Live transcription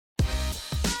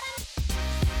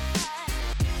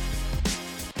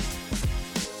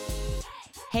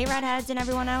Hey, Redheads and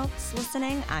everyone else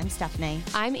listening, I'm Stephanie.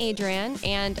 I'm Adrienne,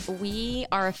 and we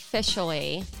are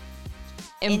officially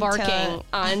embarking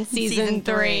on season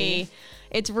 3.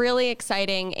 It's really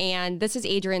exciting, and this is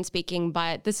Adrienne speaking,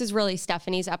 but this is really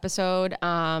Stephanie's episode.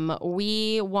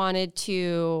 We wanted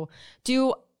to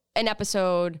do an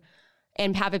episode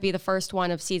and have it be the first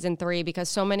one of season 3 because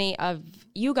so many of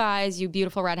you guys, you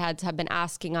beautiful redheads, have been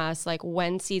asking us, like,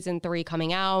 when season 3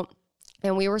 coming out?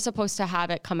 And we were supposed to have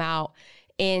it come out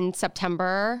in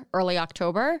September, early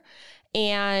October,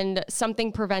 and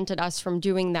something prevented us from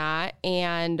doing that.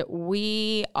 And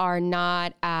we are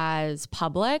not as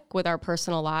public with our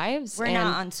personal lives. We're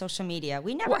not on social media.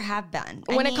 We never have been.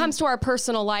 When it comes to our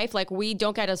personal life, like, we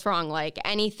don't get us wrong. Like,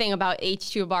 anything about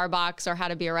H2 Bar Box or How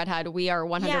to Be a Redhead, we are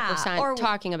 100%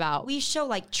 talking about. We show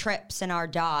like trips and our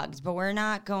dogs, but we're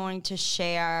not going to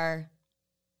share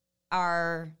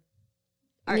our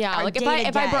like if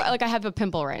I have a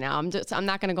pimple right now, I'm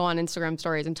not going to go on Instagram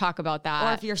stories and talk about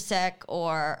that. Or if you're sick,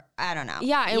 or I don't know.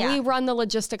 Yeah, and we run the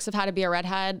logistics of How to Be a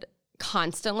Redhead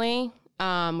constantly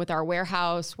with our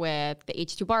warehouse, with the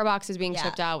H2 Bar Boxes being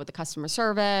shipped out, with the customer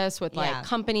service, with like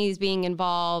companies being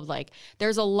involved. Like,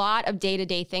 there's a lot of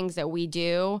day-to-day things that we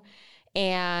do.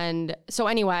 And so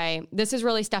anyway, this is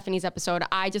really Stephanie's episode.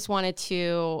 I just wanted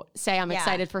to say I'm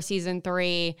excited for season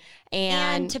 3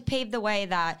 and to pave the way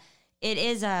that it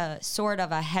is a sort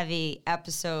of a heavy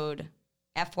episode,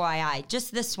 FYI.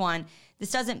 Just this one. This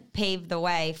doesn't pave the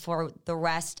way for the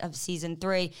rest of season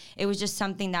 3. It was just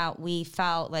something that we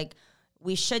felt like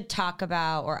we should talk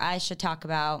about, or I should talk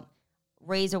about,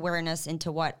 raise awareness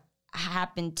into what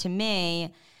happened to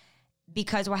me.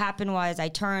 Because what happened was I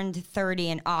turned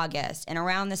 30 in August, and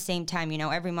around the same time,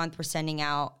 every month we're sending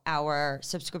out our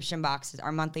subscription boxes,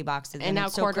 our monthly boxes. And now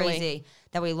it's so quarterly. Crazy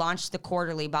that we launched the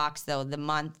quarterly box, though, the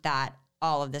month that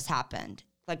all of this happened.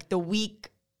 Like the week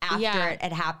after it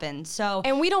had happened.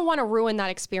 And we don't want to ruin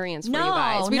that experience for you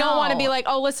guys. We don't want to be like,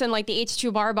 oh, listen, like the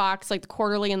H2 Bar Box, like the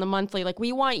quarterly and the monthly, like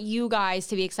we want you guys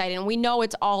to be excited, and we know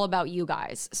it's all about you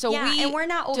guys. So and we're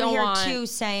not over here too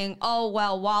saying, oh,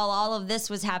 well, while all of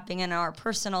this was happening in our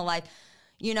personal life,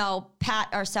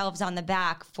 pat ourselves on the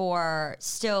back for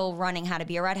still running How to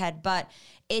Be a Redhead. But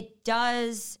it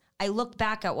does, I look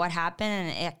back at what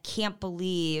happened and I can't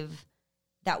believe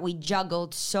that we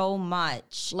juggled so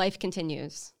much. Life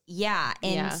continues. Yeah.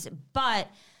 But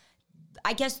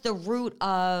I guess the root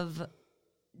of,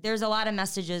 there's a lot of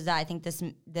messages that I think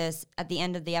this at the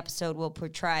end of the episode will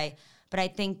portray, but I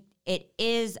think it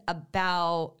is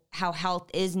about how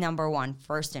health is number one,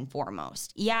 first and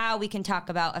foremost. Yeah, we can talk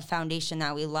about a foundation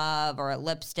that we love, or a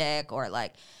lipstick, or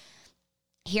like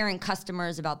hearing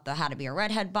customers about the How to Be a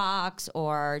Redhead box,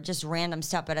 or just random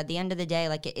stuff. But at the end of the day,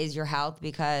 like, it is your health,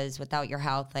 because without your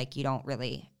health, like, you don't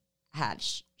really have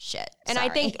shit. And I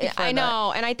think, I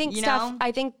know. And I think, Steph,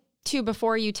 I think too,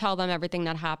 before you tell them everything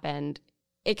that happened,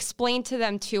 explain to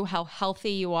them too how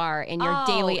healthy you are in your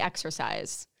daily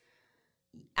exercise.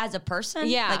 As a person?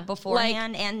 Yeah. Like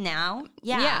beforehand and now?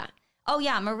 Yeah. Oh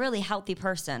yeah, I'm a really healthy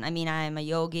person. I mean, I'm a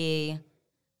yogi.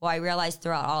 Well, I realized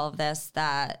throughout all of this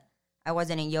that I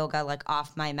wasn't in yoga, like,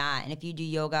 off my mat. And if you do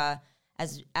yoga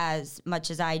as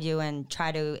much as I do and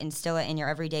try to instill it in your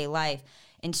everyday life,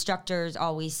 instructors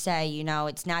always say,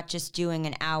 it's not just doing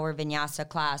an hour vinyasa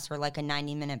class or like a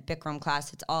 90-minute Bikram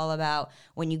class. It's all about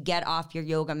when you get off your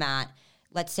yoga mat,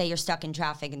 let's say you're stuck in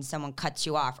traffic and someone cuts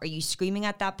you off. Are you screaming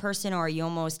at that person, or are you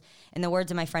almost, in the words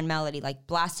of my friend Melody, like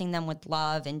blasting them with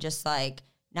love and just like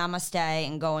namaste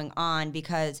and going on?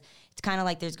 Because it's kind of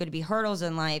like there's going to be hurdles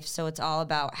in life, so it's all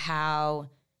about how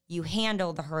you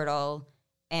handle the hurdle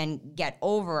and get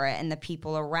over it, and the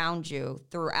people around you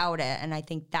throughout it. And I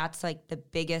think that's like the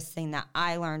biggest thing that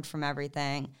I learned from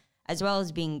everything, as well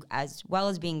as being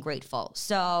grateful.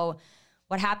 So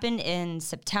what happened in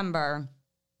September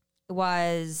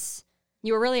was,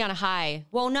 you were really on a high.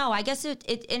 Well, no, I guess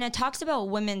it talks about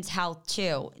women's health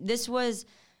too. This was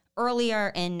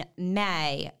earlier in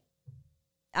May.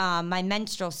 My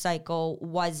menstrual cycle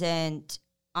wasn't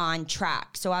on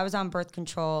track. So I was on birth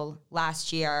control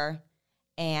last year,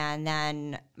 and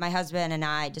then my husband and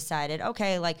I decided,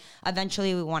 okay, like,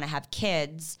 eventually we want to have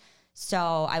kids.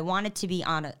 So I wanted to be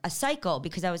on a cycle,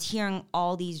 because I was hearing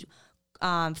all these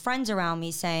friends around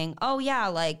me saying, oh yeah,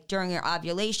 like during your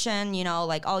ovulation,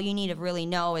 like all you need to really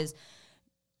know is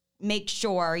make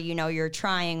sure, you're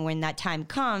trying when that time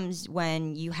comes,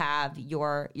 when you have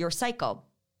your cycle.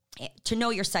 To know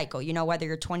your cycle, whether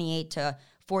you're 28 to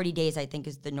 40 days, I think,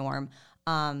 is the norm.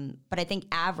 But I think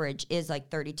average is like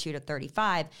 32 to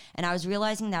 35. And I was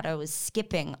realizing that I was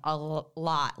skipping a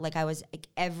lot. Like I was like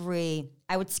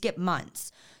I would skip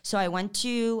months. So I went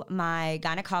to my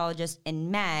gynecologist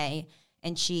in May,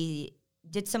 and she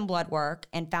did some blood work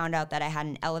and found out that I had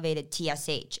an elevated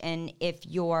TSH. And if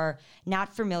you're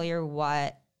not familiar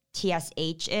what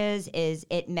TSH is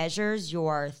it measures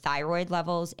your thyroid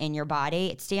levels in your body.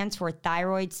 It stands for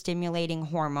thyroid stimulating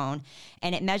hormone,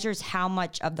 and it measures how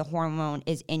much of the hormone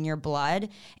is in your blood,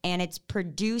 and it's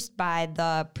produced by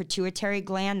the pituitary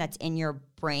gland that's in your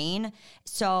brain.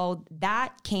 So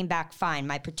that came back fine,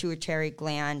 my pituitary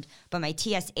gland, but my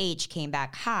TSH came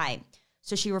back high.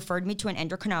 So she referred me to an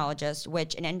endocrinologist,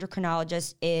 which an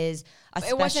endocrinologist is a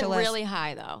specialist. It wasn't really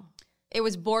high though. It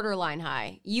was borderline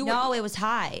high. It was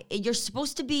high. You're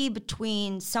supposed to be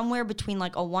somewhere between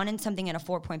like a 1 and something and a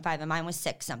 4.5, and mine was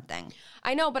 6 something.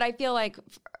 I know, but I feel like...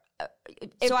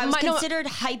 So I was considered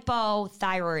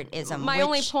hypothyroidism. My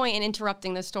only point in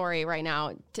interrupting the story right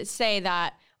now to say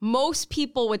that most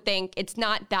people would think it's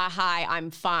not that high,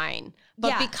 I'm fine.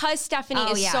 But because Stephanie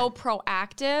is so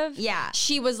proactive,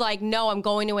 she was like, no, I'm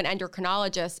going to an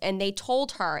endocrinologist. And they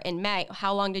told her in May,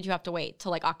 how long did you have to wait?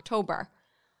 Till like October?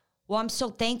 Well, I'm so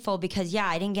thankful because,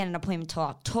 I didn't get an appointment until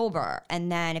October. And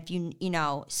then if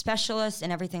specialists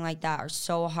and everything like that are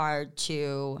so hard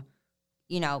to,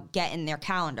 get in their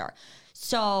calendar.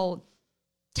 So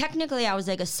technically I was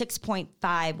like a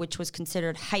 6.5, which was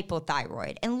considered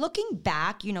hypothyroid. And looking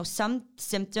back, some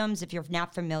symptoms, if you're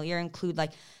not familiar, include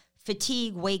like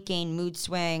fatigue, weight gain, mood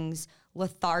swings,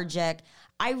 lethargic.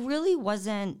 I really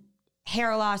wasn't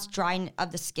hair loss, drying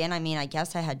of the skin. I mean, I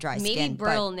guess I had dry skin. Maybe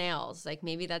brittle nails. Like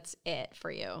maybe that's it for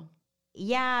you.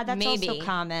 Yeah, that's also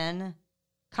common.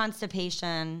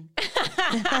 Constipation.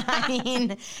 I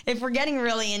mean, if we're getting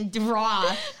really in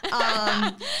raw.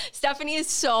 Stephanie is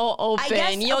so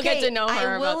open. You'll get to know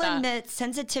her about that. I will admit,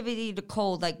 sensitivity to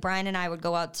cold, like Brian and I would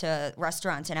go out to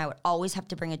restaurants and I would always have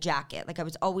to bring a jacket. Like I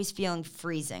was always feeling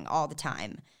freezing all the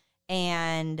time.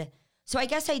 And so I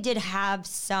guess I did have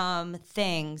some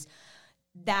things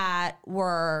that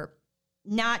were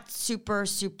not super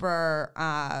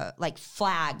like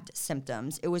flagged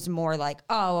symptoms. It was more like,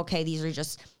 oh, okay, these are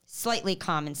just slightly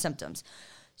common symptoms.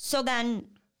 So then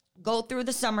go through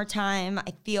the summertime.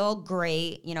 I feel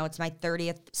great. It's my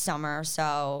 30th summer.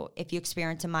 So if you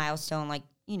experience a milestone, like,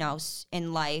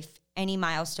 in life, any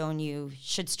milestone, you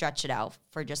should stretch it out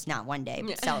for just not one day,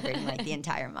 but celebrating like the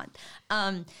entire month.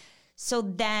 So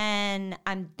then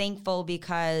I'm thankful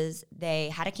because they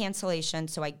had a cancellation.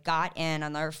 So I got in, I'll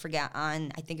never forget,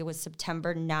 I think it was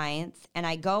September 9th. And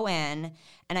I go in,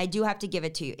 and I do have to give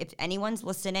it to you. If anyone's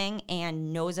listening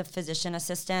and knows a physician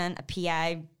assistant, a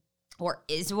PA, or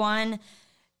is one,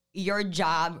 your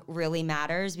job really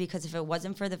matters, because if it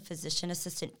wasn't for the physician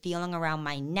assistant feeling around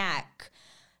my neck,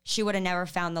 she would have never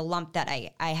found the lump that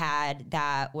I had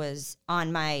that was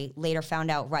on my later found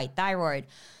out right thyroid.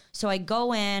 So I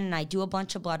go in and I do a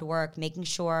bunch of blood work, making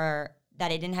sure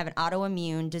that I didn't have an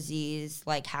autoimmune disease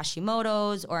like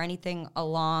Hashimoto's or anything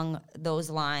along those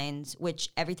lines, which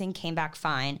everything came back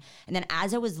fine. And then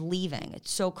as I was leaving,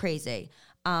 it's so crazy.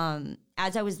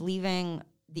 As I was leaving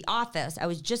the office, I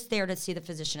was just there to see the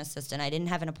physician assistant. I didn't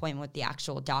have an appointment with the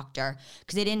actual doctor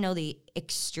because I didn't know the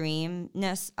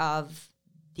extremeness of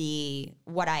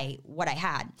what I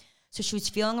had. So she was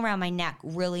feeling around my neck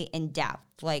really in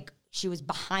depth, like she was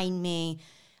behind me.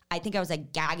 I think I was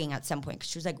like gagging at some point because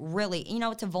she was like really,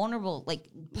 it's a vulnerable like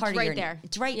part of your there.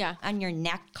 It's right on your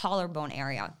neck, collarbone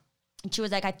area. And she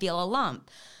was like, I feel a lump.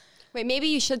 Wait, maybe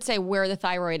you should say where the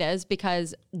thyroid is,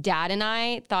 because Dad and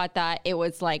I thought that it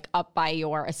was like up by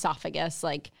your esophagus,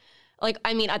 like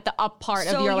I mean at the up part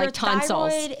of your like tonsils.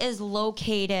 So your thyroid is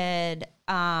located.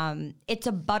 It's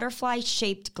a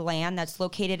butterfly-shaped gland that's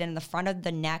located in the front of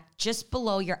the neck, just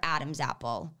below your Adam's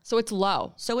apple. So it's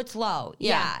low.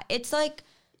 Yeah. It's like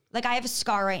I have a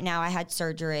scar right now. I had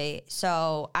surgery.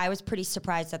 So I was pretty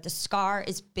surprised that the scar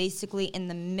is basically in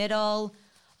the middle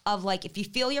of, like, if you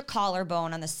feel your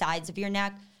collarbone on the sides of your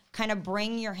neck, kind of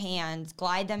bring your hands,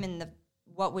 glide them in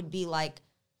what would be like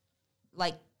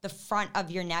the front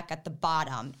of your neck at the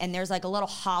bottom. And there's like a little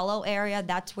hollow area.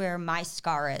 That's where my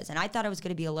scar is. And I thought it was going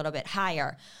to be a little bit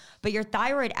higher. But your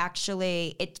thyroid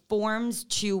actually, it forms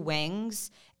 2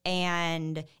 wings,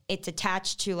 and it's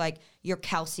attached to like your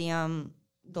calcium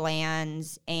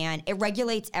glands, and it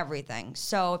regulates everything.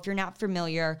 So if you're not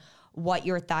familiar, what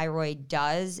your thyroid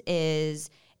does is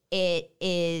it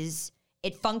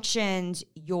functions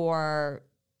your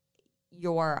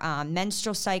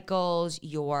menstrual cycles,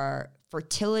 your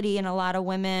fertility in a lot of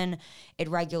women. It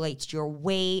regulates your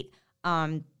weight.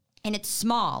 and it's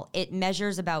small. It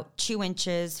measures about 2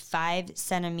 inches, 5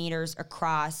 centimeters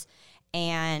across.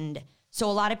 And so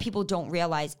a lot of people don't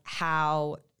realize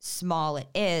how small it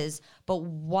is, but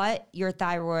what your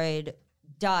thyroid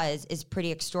does is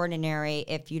pretty extraordinary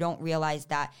if you don't realize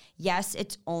that. Yes,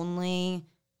 it's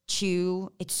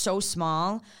so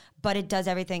small, but it does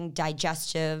everything: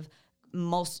 digestive,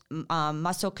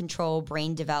 muscle control,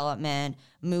 brain development,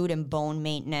 mood and bone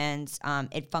maintenance.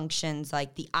 It functions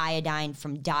like the iodine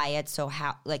from diet, so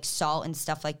like salt and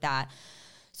stuff like that.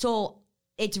 So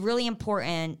it's really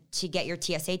important to get your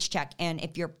TSH checked. And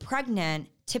if you're pregnant,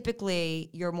 typically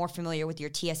you're more familiar with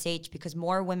your TSH because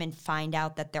more women find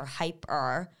out that they're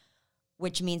hyper,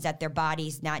 which means that their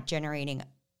body's not generating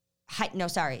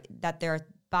that their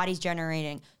body's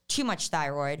generating too much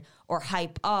thyroid, or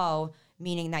hypo,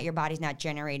 meaning that your body's not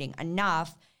generating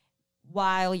enough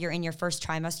while you're in your first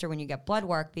trimester when you get blood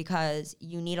work, because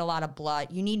you need a lot of blood.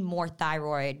 You need more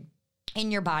thyroid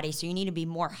in your body, so you need to be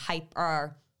more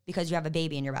hyper because you have a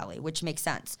baby in your belly, which makes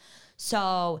sense.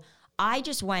 So I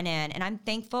just went in, and I'm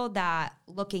thankful that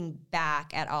looking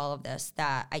back at all of this,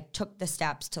 that I took the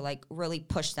steps to like really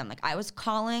push them. Like I was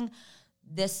calling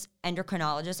this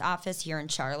endocrinologist office here in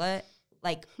Charlotte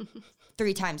like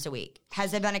 3 times a week.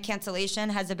 Has there been a cancellation?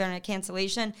 Has there been a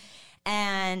cancellation?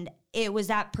 And it was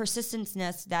that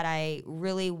persistenceness that I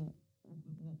really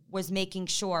was making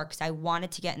sure, because I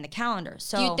wanted to get in the calendar.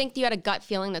 So do you think you had a gut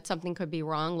feeling that something could be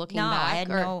wrong looking back?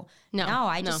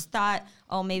 I just thought,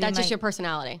 oh, maybe that's just your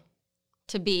personality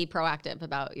to be proactive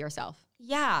about yourself.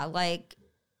 Yeah. Like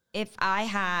if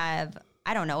I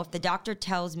don't know, if the doctor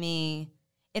tells me,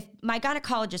 if my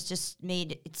gynecologist just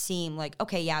made it seem like,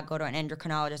 okay, yeah, go to an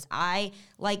endocrinologist. I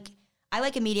like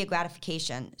immediate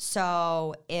gratification.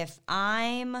 So if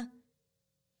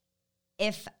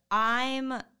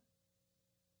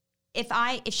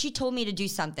she told me to do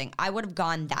something, I would have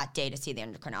gone that day to see the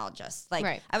endocrinologist. Like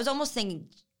right. I was almost thinking,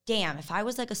 damn, if I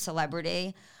was like a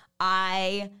celebrity,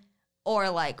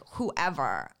 or like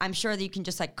whoever, I'm sure that you can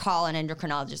just like call an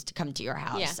endocrinologist to come to your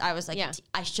house. Yeah. I was like, yeah.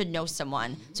 I should know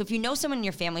someone. So if you know someone in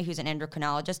your family who's an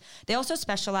endocrinologist, they also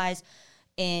specialize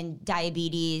in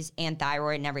diabetes and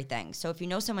thyroid and everything. So if you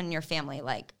know someone in your family,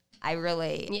 like a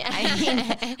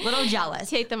little jealous.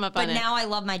 Take them up on it. But now I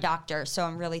love my doctor. So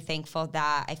I'm really thankful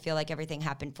that I feel like everything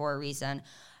happened for a reason.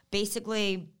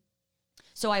 Basically,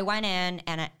 so I went in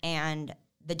and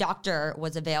the doctor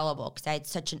was available because I had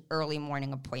such an early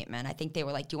morning appointment. I think they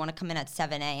were like, do you want to come in at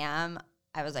 7 a.m.?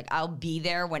 I was like, I'll be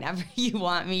there whenever you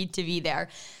want me to be there.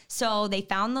 So they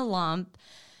found the lump.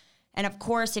 And of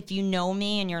course, if you know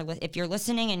me and if you're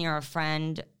listening and you're a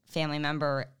friend, family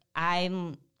member, I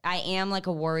am like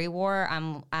a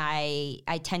worrywart.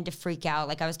 I tend to freak out.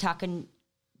 Like I was talking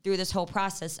through this whole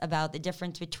process about the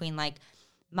difference between like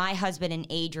my husband and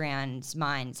Adrian's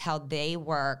minds, how they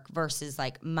work versus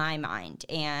like my mind.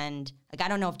 And like, I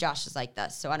don't know if Josh is like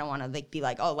this, so I don't want to like be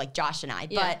like, oh, like Josh and I,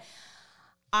 but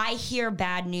I hear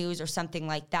bad news or something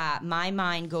like that. My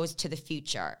mind goes to the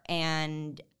future.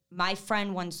 And my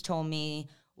friend once told me,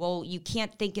 well, you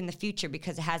can't think in the future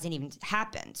because it hasn't even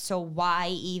happened. So why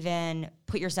even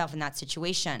put yourself in that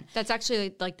situation? That's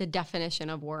actually like the definition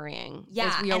of worrying.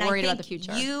 Yeah. You're worried about the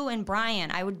future. You and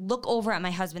Brian, I would look over at my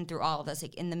husband through all of this,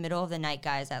 like in the middle of the night,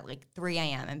 guys, at like 3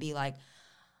 a.m. and be like,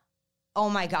 oh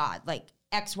my God, like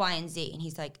X, Y, and Z. And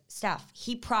he's like, Steph,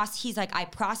 he's like, I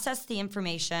process the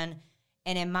information.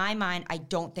 And in my mind, I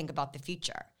don't think about the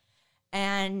future.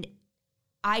 And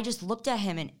I just looked at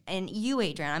him and you,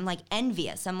 Adrian, I'm like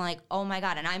envious. I'm like, oh my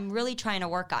God. And I'm really trying to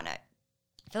work on it.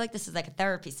 I feel like this is like a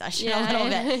therapy session a little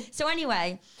bit. So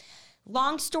anyway,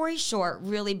 long story short,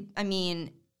 really, I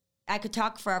mean, I could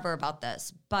talk forever about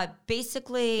this, but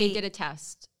basically. They did a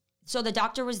test. So the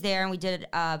doctor was there and we did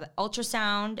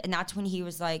ultrasound, and that's when he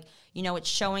was like, you know, it's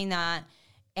showing that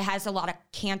it has a lot of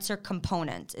cancer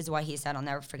components, is what he said. I'll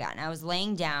never forget. And I was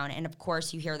laying down, and of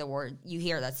course you hear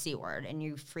that C word, and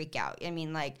you freak out. I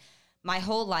mean, like, my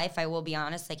whole life, I will be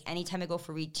honest, like, anytime I go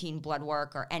for routine blood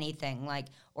work or anything, like,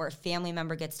 or a family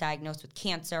member gets diagnosed with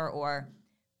cancer, or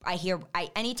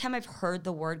anytime I've heard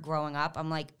the word growing up, I'm,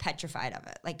 like, petrified of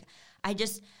it. Like,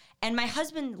 and my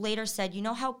husband later said, you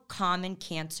know how common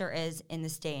cancer is in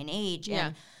this day and age? Yeah.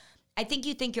 And I think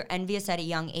you think you're envious at a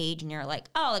young age, and you're like,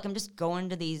 oh, like I'm just going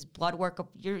to these blood work.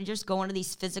 You're just going to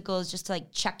these physicals just to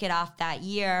like check it off that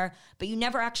year. But you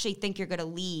never actually think you're going to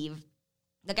leave.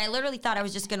 Like I literally thought I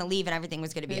was just going to leave and everything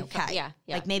was going to be okay. Yeah.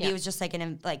 Like maybe it was just like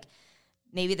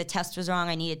maybe the test was wrong.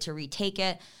 I needed to retake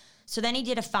it. So then he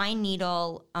did a fine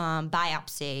needle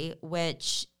biopsy,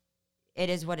 which it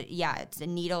is it's the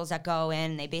needles that go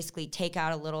in. They basically take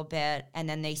out a little bit and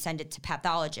then they send it to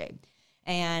pathology.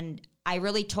 And I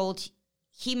really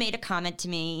he made a comment to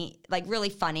me, like really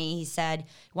funny. He said,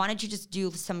 why don't you just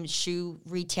do some shoe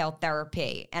retail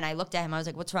therapy? And I looked at him, I was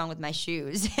like, what's wrong with my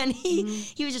shoes? And he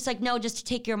was just like, no, just to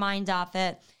take your mind off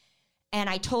it. And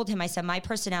I told him, I said, my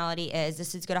personality is,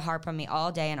 this is going to harp on me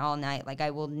all day and all night. Like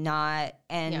I will not.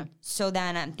 And so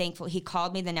then I'm thankful. He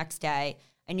called me the next day.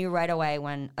 I knew right away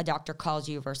when a doctor calls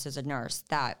you versus a nurse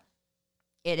that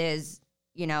it is,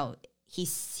 you know, he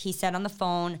said on the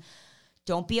phone,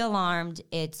 don't be alarmed.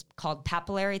 It's called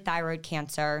papillary thyroid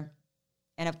cancer.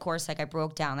 And of course, like I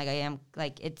broke down, like I am,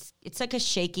 like it's like a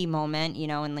shaky moment, you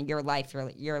know, in like your life.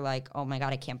 You're like, oh my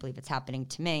God, I can't believe it's happening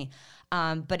to me.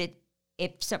 But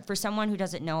for someone who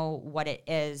doesn't know what it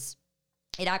is,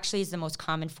 it actually is the most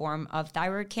common form of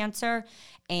thyroid cancer,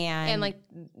 and like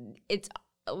it's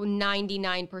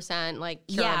 99% like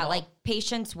curable. Yeah, like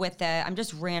patients with it. I'm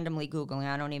just randomly Googling.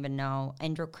 I don't even know.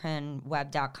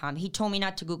 endocrineweb.com. He told me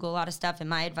not to Google a lot of stuff. And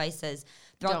my advice is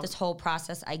throughout this whole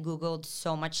process, I Googled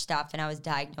so much stuff and I was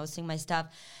diagnosing my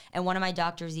stuff. And one of my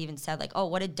doctors even said like, oh,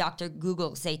 what did Dr.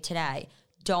 Google say today?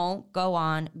 Don't go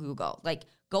on Google. Like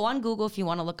go on Google if you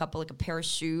want to look up like a pair of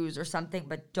shoes or something,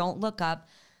 but don't look up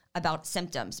about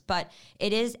symptoms. But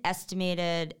it is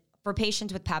estimated for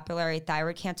patients with papillary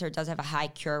thyroid cancer, it does have a high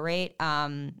cure rate. So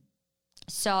and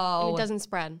it doesn't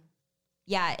spread.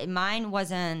 Yeah, mine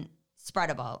wasn't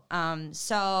spreadable.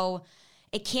 So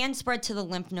it can spread to the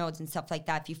lymph nodes and stuff like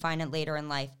that if you find it later in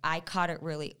life. I caught it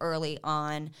really early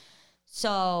on.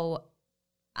 So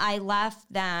I left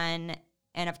then,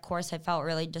 and of course I felt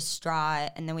really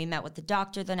distraught. And then we met with the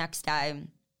doctor the next day.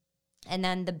 And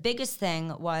then the biggest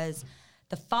thing was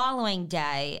the following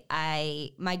day,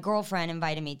 my girlfriend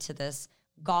invited me to this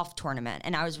golf tournament,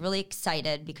 and I was really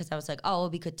excited because I was like, "Oh, it'll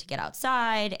be good to get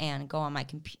outside and go on my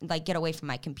get away from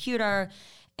my computer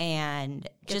and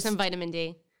get some vitamin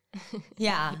D."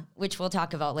 Yeah, which we'll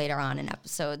talk about later on in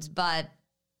episodes. But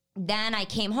then I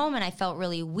came home and I felt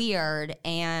really weird,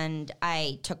 and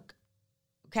I took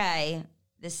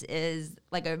this is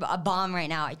like a bomb right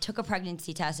now. I took a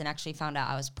pregnancy test and actually found out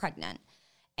I was pregnant,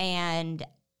 and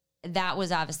that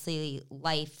was obviously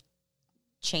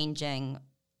life-changing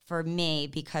for me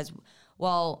because,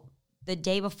 well, the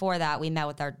day before that, we met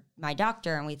with my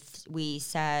doctor and we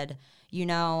said, you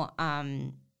know,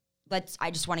 I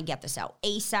just want to get this out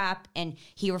ASAP. And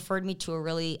he referred me to a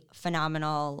really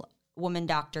phenomenal woman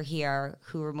doctor here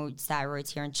who removes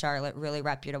thyroids here in Charlotte, really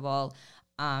reputable.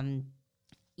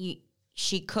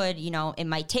 She could, you know, it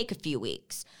might take a few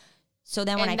weeks. So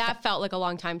then when that felt like a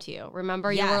long time to you.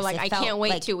 Remember, you were like, I can't wait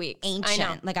like 2 weeks. Ancient.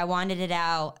 I know. Like I wanted it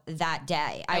out that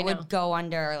day. I would go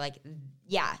under like,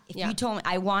 if you told me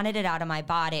I wanted it out of my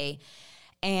body.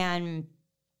 And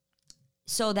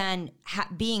so then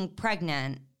being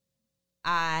pregnant,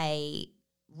 I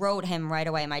wrote him right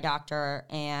away, my doctor,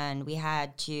 and we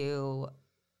had to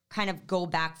kind of go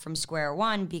back from square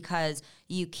one because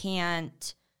you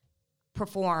can't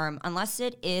perform unless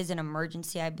it is an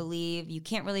emergency. I believe you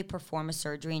can't really perform a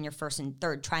surgery in your first and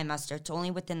third trimester. It's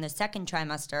only within the second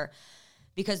trimester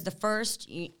because the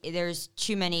first there's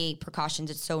too many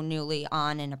precautions. It's so newly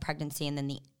on in a pregnancy, and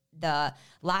then the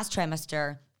last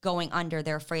trimester going under,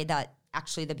 they're afraid that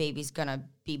actually the baby's gonna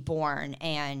be born,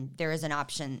 and there is an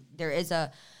option. There is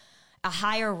a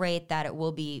higher rate that it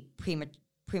will be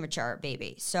premature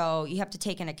baby. So you have to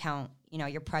take into account, you know,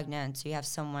 you're pregnant, so you have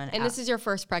someone. And this is your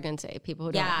first pregnancy, people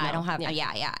who don't know. I don't have,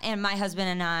 yeah. And my husband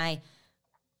and I,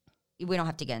 we don't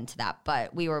have to get into that,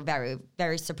 but we were very,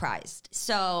 very surprised.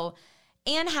 So,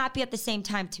 and happy at the same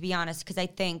time, to be honest, because I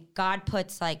think God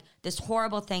puts like this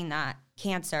horrible thing, that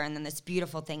cancer, and then this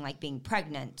beautiful thing like being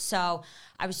pregnant. So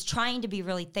I was trying to be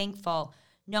really thankful,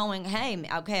 knowing, hey,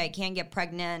 okay, I can get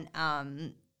pregnant.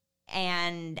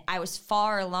 And I was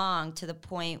far along to the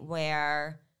point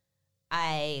where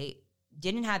I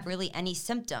didn't have really any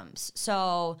symptoms.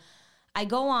 So I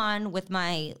go on with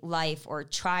my life, or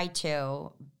try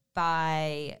to,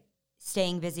 by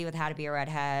staying busy with How to Be a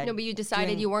Redhead. No, but you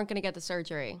decided you weren't going to get the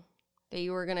surgery, that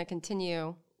you were going to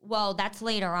continue. Well, that's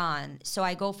later on. So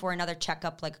I go for another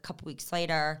checkup like a couple weeks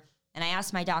later, and I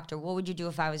asked my doctor, what would you do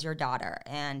if I was your daughter?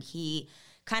 And he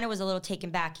kind of was a little taken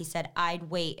back. He said, I'd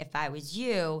wait if I was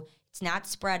you. It's not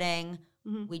spreading.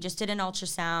 Mm-hmm. We just did an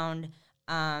ultrasound.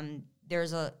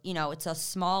 There's it's a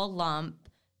small lump.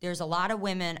 There's a lot of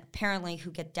women apparently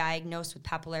who get diagnosed with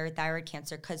papillary thyroid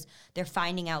cancer because they're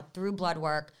finding out through blood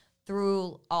work,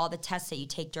 through all the tests that you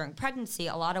take during pregnancy.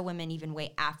 A lot of women even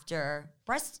wait after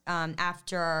they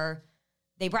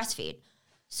breastfeed.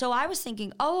 So I was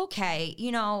thinking, oh, okay,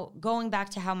 going back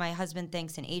to how my husband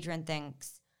thinks and Adrian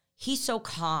thinks, he's so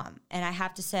calm. And I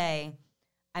have to say,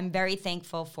 I'm very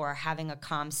thankful for having a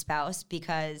calm spouse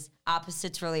because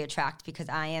opposites really attract because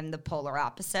I am the polar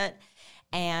opposite.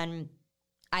 And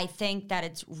I think that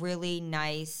it's really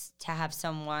nice to have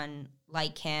someone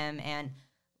like him and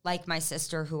like my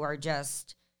sister who are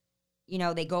just, you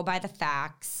know, they go by the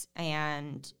facts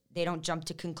and they don't jump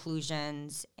to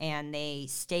conclusions and they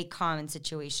stay calm in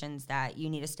situations that you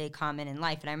need to stay calm in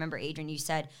life. And I remember, Adrian, you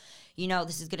said, you know,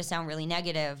 this is going to sound really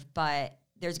negative, but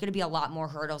there's going to be a lot more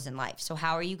hurdles in life. So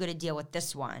how are you going to deal with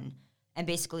this one and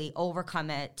basically overcome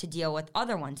it to deal with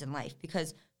other ones in life?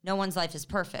 Because no one's life is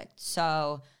perfect.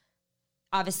 So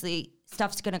obviously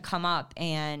stuff's going to come up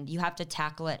and you have to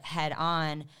tackle it head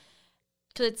on.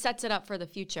 Because it sets it up for the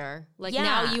future. Like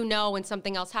now you know when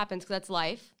something else happens because that's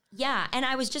life. Yeah. And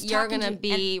I was just You're going to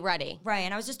be ready. Right.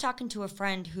 And I was just talking to a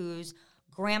friend whose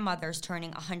grandmother's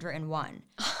turning 101.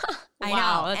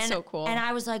 Wow, that's so cool. And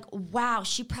I was like, wow,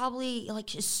 she probably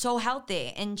like is so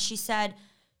healthy. And she said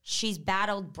she's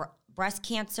battled breast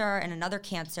cancer and another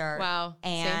cancer. Wow.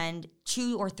 And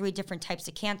 2 or 3 different types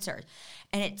of cancer.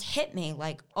 And it hit me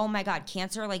like, oh my God,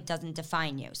 cancer like doesn't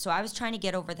define you. So I was trying to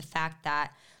get over the fact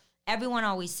that everyone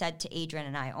always said to Adrian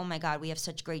and I, oh my God, we have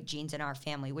such great genes in our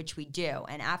family, which we do.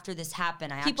 And after this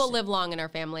happened, People live long in our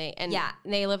family and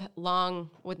they live long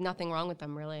with nothing wrong with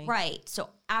them, really. Right. So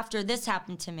after this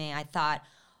happened to me, I thought,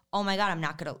 oh my God, I'm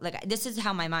not going to, like, this is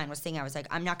how my mind was thinking. I was like,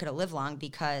 I'm not going to live long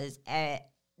because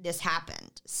this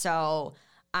happened. So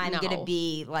I'm going to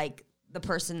be like the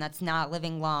person that's not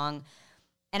living long.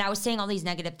 And I was saying all these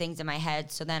negative things in my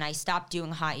head. So then I stopped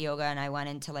doing hot yoga and I went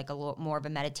into like a little more of a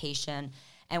meditation.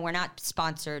 And we're not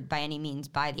sponsored by any means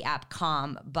by the app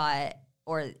Calm, by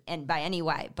any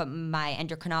way, but my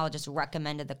endocrinologist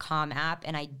recommended the Calm app,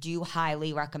 and I do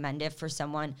highly recommend it for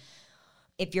someone.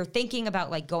 If you're thinking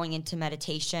about like going into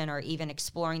meditation or even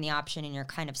exploring the option and you're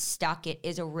kind of stuck, it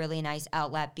is a really nice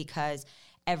outlet because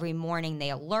every morning they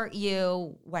alert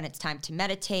you when it's time to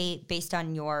meditate based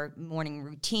on your morning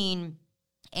routine.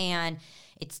 And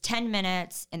it's 10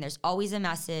 minutes and there's always a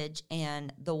message,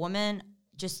 and the woman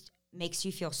just makes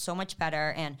you feel so much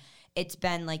better. And it's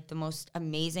been like the most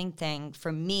amazing thing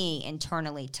for me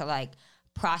internally to like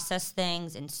process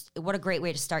things. And what a great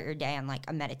way to start your day on like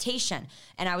a meditation.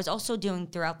 And I was also doing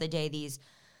throughout the day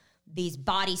these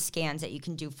body scans that you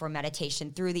can do for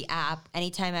meditation through the app.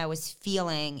 Anytime I was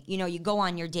feeling, you know, you go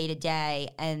on your day to day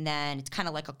and then it's kind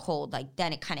of like a cold, like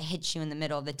then it kind of hits you in the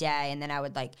middle of the day. And then I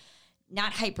would like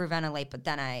not hyperventilate, but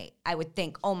then I would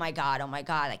think, oh my God,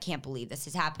 I can't believe this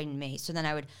is happening to me. So then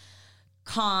I would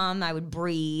calm, I would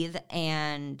breathe,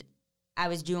 and I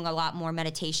was doing a lot more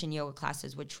meditation yoga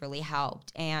classes, which really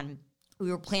helped. And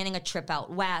we were planning a trip out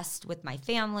west with my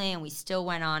family, and we still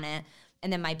went on it.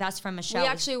 And then my best friend, Michelle. We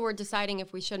actually were deciding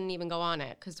if we shouldn't even go on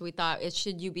it because we thought,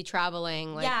 should you be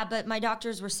traveling? Like, yeah, but my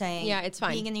doctors were saying, yeah, it's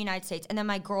fine. Being in the United States. And then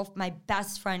my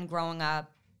best friend growing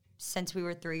up, since we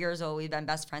were 3 years old, we've been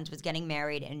best friends, was getting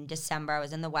married in December. I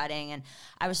was in the wedding, and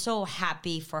I was so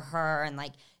happy for her, and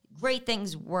like, great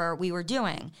things we were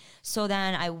doing. So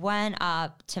then I went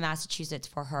up to Massachusetts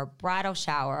for her bridal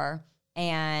shower.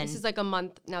 And this is like a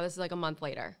month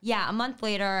later. Yeah, a month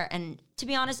later. And to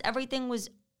be honest,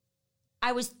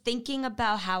 I was thinking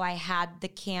about how I had the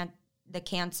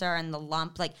cancer and the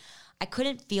lump. Like I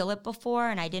couldn't feel it before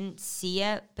and I didn't see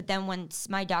it. But then when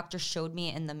my doctor showed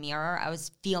me in the mirror, I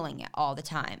was feeling it all the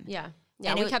time. Yeah.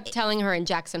 Yeah, and we kept telling her in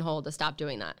Jackson Hole to stop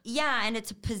doing that. Yeah, and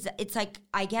it's like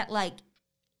I get like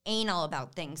anal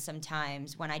about things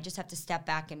sometimes when I just have to step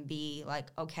back and be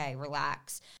like, okay,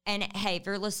 relax. And hey, if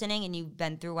you're listening and you've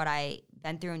been through what I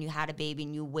been through and you had a baby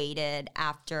and you waited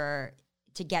after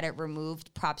to get it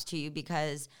removed, props to you,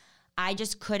 because I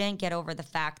just couldn't get over the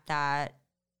fact that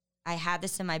I had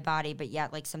this in my body, but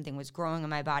yet like something was growing in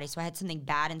my body. So I had something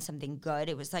bad and something good.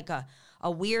 It was like a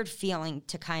weird feeling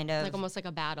to kind of... like almost like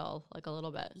a battle, like a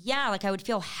little bit. Yeah, like I would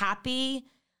feel happy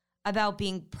about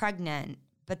being pregnant,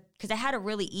 but because I had a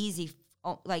really easy,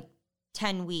 like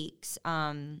 10 weeks.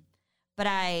 But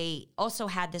I also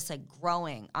had this like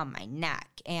growing on my neck.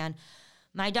 And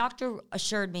my doctor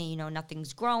assured me,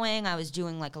 nothing's growing. I was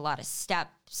doing like a lot of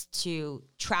steps to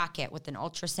track it with an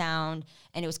ultrasound,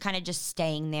 and it was kind of just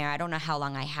staying there. I don't know how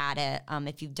long I had it.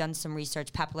 If you've done some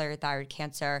research, papillary thyroid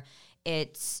cancer,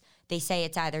 they say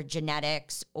it's either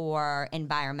genetics or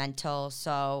environmental.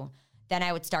 So then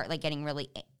I would start like getting really,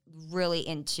 really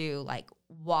into like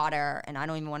water, and I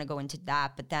don't even want to go into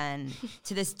that. But then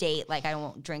to this date, like I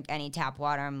won't drink any tap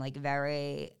water. I'm like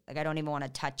I don't even want to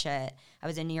touch it. I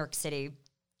was in New York City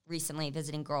recently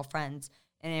visiting girlfriends,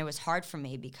 and it was hard for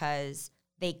me because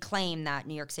they claim that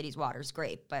New York City's water is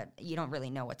great, but you don't really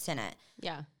know what's in it.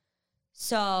 Yeah.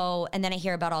 So, and then I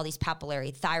hear about all these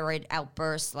papillary thyroid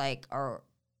outbursts like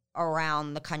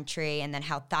around the country, and then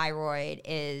how thyroid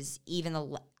is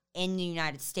even in the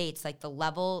United States, like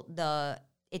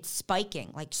it's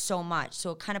spiking like so much.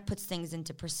 So it kind of puts things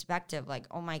into perspective. Like,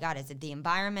 oh my God, is it the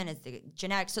environment? Is it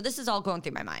genetics? So this is all going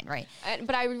through my mind, right?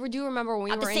 But I do remember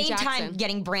when we were in Jackson. At the same time,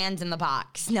 getting brands in the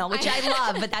box. No, which I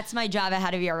love, but that's my job. I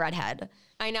had to be a redhead.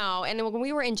 I know. And when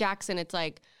we were in Jackson, it's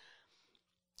like,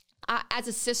 as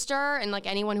a sister, and like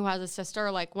anyone who has a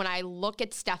sister, like when I look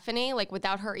at Stephanie, like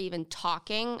without her even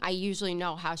talking, I usually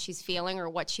know how she's feeling or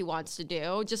what she wants to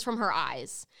do just from her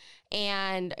eyes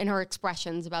and her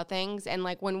expressions about things. And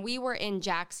like when we were in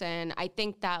Jackson, I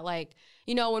think that like,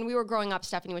 you know, when we were growing up,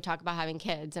 Stephanie would talk about having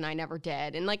kids and I never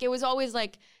did. And like, it was always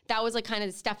like, that was like kind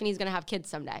of Stephanie's going to have kids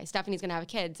someday. Stephanie's going to have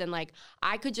kids. And like,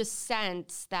 I could just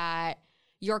sense that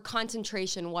your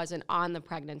concentration wasn't on the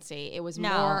pregnancy. It was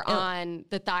more on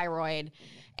the thyroid.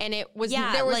 And it was,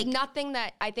 there was like, nothing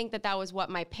that, I think that was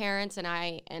what my parents and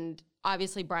I, and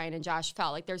obviously Brian and Josh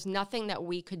felt like there's nothing that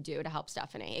we could do to help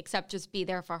Stephanie except just be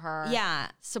there for her. Yeah.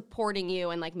 Supporting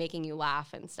you and like making you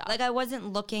laugh and stuff. Like I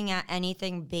wasn't looking at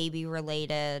anything baby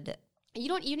related.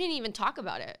 You didn't even talk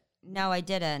about it. No, I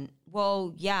didn't.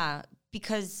 Well, yeah,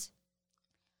 because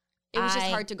it was just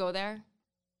hard to go there.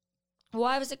 Well,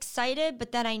 I was excited,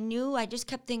 but then I just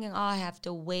kept thinking, I have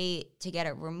to wait to get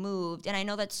it removed. And I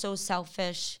know that's so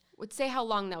selfish. Would say how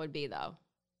long that would be, though.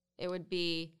 It would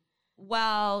be...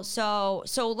 Well, so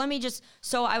let me just...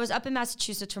 So I was up in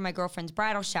Massachusetts for my girlfriend's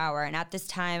bridal shower, and at this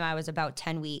time, I was about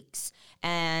 10 weeks.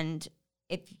 And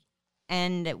I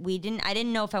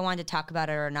didn't know if I wanted to talk about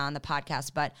it or not on the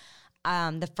podcast, but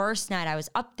the first night I was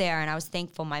up there, and I was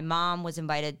thankful my mom was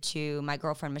invited to my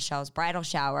girlfriend Michelle's bridal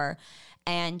shower.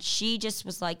 And she just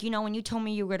was like, you know, when you told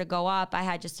me you were to go up, I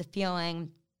had just a feeling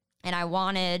and I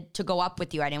wanted to go up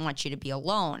with you. I didn't want you to be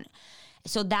alone.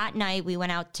 So that night we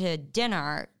went out to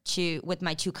dinner with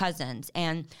my two cousins,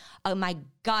 and my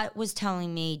gut was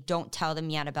telling me, don't tell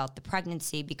them yet about the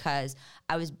pregnancy, because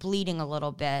I was bleeding a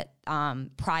little bit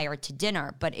prior to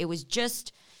dinner, but it was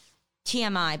just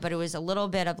TMI, but it was a little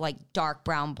bit of like dark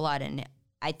brown blood. And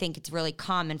I think it's really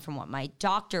common from what my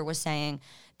doctor was saying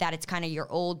that it's kind of your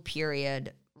old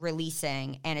period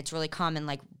releasing, and it's really common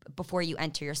like before you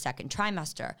enter your second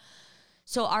trimester.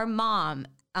 So our mom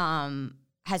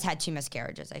has had 2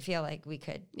 miscarriages. I feel like we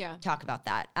could talk about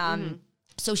that.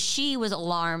 So she was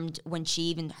alarmed when she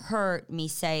even heard me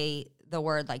say the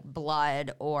word like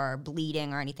blood or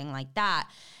bleeding or anything like that.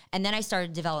 And then I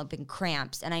started developing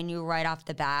cramps, and I knew right off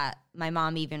the bat, my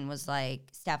mom even was like,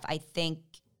 Steph, I think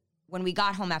when we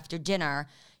got home after dinner,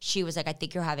 she was like, I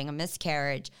think you're having a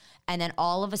miscarriage. And then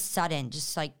all of a sudden,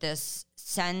 just like this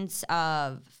sense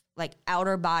of like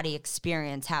outer body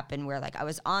experience happened where like I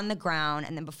was on the ground,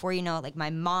 and then before you know it, like my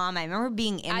mom, I remember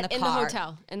being in the car.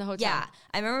 In the hotel. Yeah.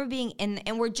 I remember being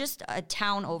and we're just a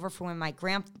town over from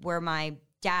where our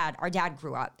dad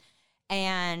grew up.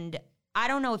 And I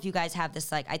don't know if you guys have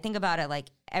this, like, I think about it like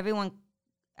everyone,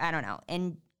 I don't know,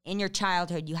 in your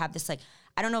childhood, you have this like,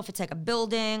 I don't know if it's like a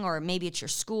building or maybe it's your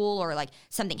school or like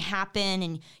something happened,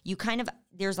 and you kind of,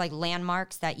 there's like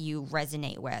landmarks that you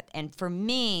resonate with. And for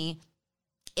me,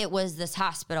 it was this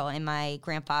hospital in my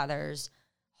grandfather's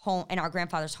home, in our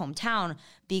grandfather's hometown,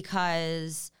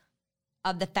 because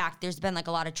of the fact there's been like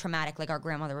a lot of traumatic, like our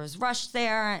grandmother was rushed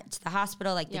there to the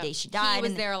hospital like the day she died. He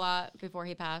was there a lot before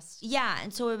he passed. Yeah.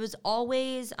 And so it was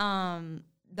always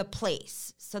the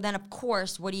place. So then of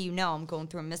course, what do you know? I'm going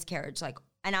through a miscarriage.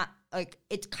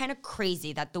 It's kind of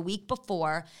crazy that the week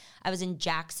before I was in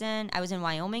Jackson, I was in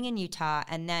Wyoming and Utah.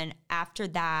 And then after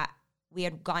that, we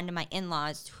had gone to my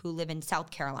in-laws who live in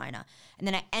South Carolina. And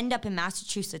then I end up in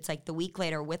Massachusetts like the week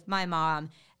later with my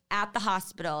mom at the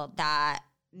hospital, that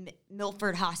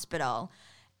Milford Hospital.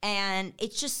 And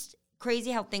it's just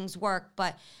crazy how things work.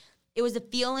 But it was a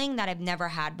feeling that I've never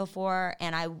had before.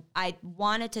 And I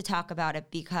wanted to talk about it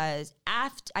because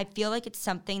I feel like it's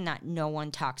something that no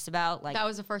one talks about. Like, that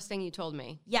was the first thing you told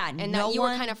me. Yeah. And that you were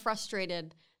kind of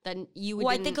frustrated that you would.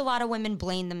 Well, I think a lot of women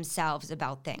blame themselves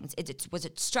about things. Was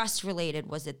it stress related?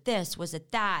 Was it this? Was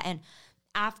it that? And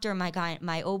after my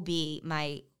OB,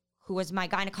 who was my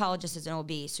gynecologist as an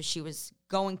OB, so she was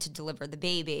going to deliver the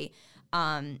baby,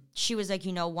 she was like,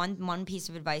 one piece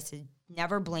of advice is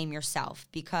never blame yourself,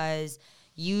 because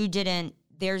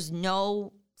there's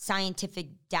no scientific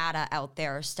data out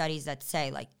there or studies that say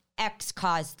like X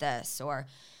caused this. Or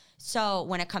so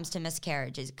when it comes to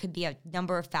miscarriages, it could be a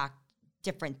number of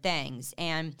different things.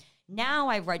 And now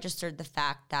I've registered the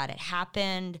fact that it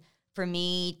happened for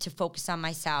me to focus on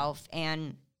myself.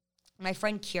 And my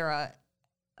friend Kira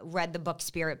read the book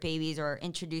Spirit Babies or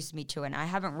introduced me to it, and I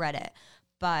haven't read it,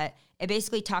 but it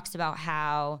basically talks about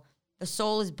how the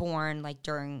soul is born like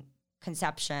during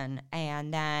conception,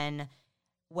 and then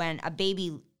when a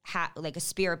baby like a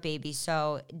spirit baby,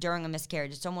 so during a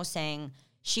miscarriage, it's almost saying,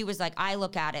 she was like, I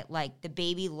look at it like the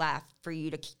baby left for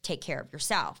you to take care of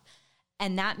yourself.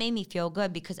 And that made me feel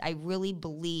good because I really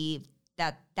believe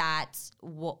that that's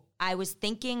what I was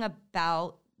thinking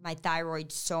about my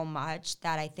thyroid so much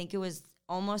that I think it was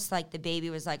almost like the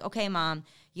baby was like, okay, Mom,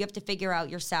 you have to figure out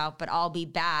yourself, but I'll be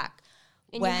back.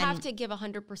 And you have to give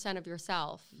 100% of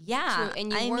yourself. Yeah.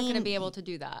 And you weren't going to be able to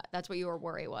do that. That's what your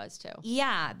worry was too.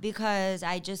 Yeah, because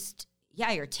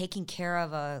you're taking care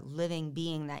of a living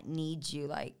being that needs you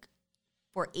like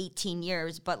for 18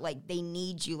 years, but like they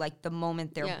need you like the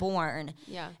moment they're born.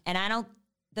 Yeah. And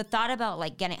the thought about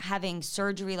like having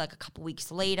surgery like a couple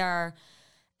weeks later,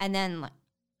 and then like,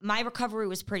 my recovery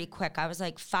was pretty quick. I was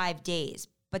like 5 days,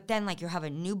 but then like you have a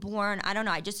newborn. I don't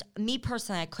know. Me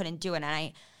personally, I couldn't do it.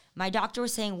 And my doctor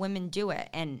was saying women do it,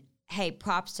 and hey,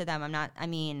 props to them.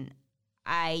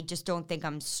 I just don't think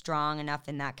I'm strong enough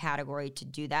in that category to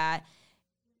do that.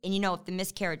 And, if the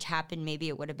miscarriage happened, maybe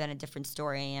it would have been a different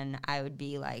story. And I would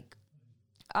be like,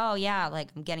 oh, yeah, like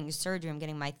I'm getting a surgery. I'm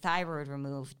getting my thyroid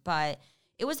removed. But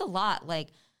it was a lot. Like,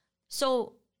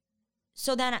 so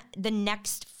then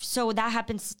that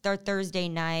happens Thursday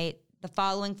night. The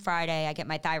following Friday, I get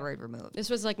my thyroid removed. This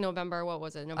was like November. What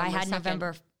was it? November I had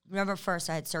 2nd? November 1st,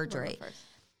 I had surgery.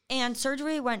 And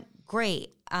surgery went great.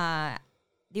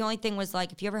 The only thing was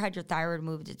like, if you ever had your thyroid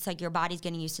removed, it's like your body's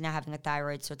getting used to now having a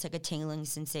thyroid. So it's like a tingling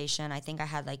sensation. I think I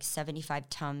had like 75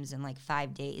 Tums in like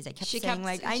 5 days. I kept saying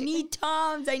I need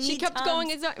Tums. She kept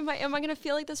going, am I going to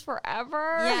feel like this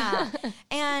forever? Yeah.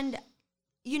 And,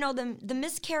 the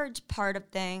miscarriage part of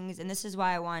things, and this is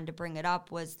why I wanted to bring it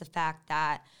up, was the fact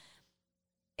that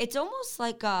it's almost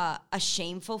like a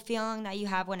shameful feeling that you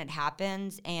have when it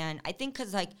happens. And I think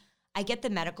because like I get the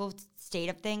medical state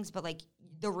of things, but like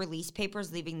the release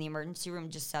papers leaving the emergency room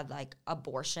just said like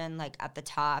abortion like at the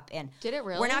top. And did it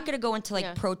really? We're not going to go into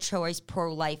like pro-choice,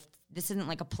 pro-life. This isn't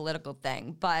like a political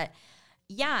thing, but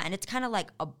yeah. And it's kind of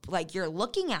like you're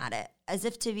looking at it as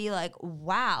if to be like,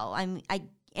 wow.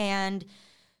 And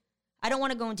I don't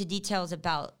want to go into details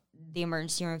about the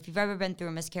emergency room. If you've ever been through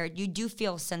a miscarriage, you do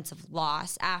feel a sense of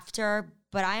loss after,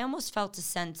 but I almost felt a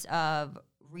sense of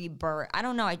rebirth. I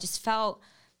don't know. I just felt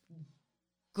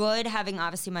good having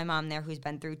obviously my mom there who's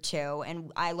been through too.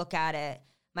 And I look at it,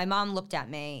 my mom looked at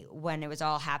me when it was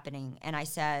all happening and I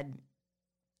said,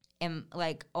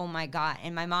 oh my God.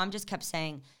 And my mom just kept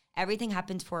saying, everything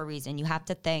happens for a reason. You have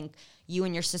to think you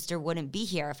and your sister wouldn't be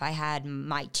here if I had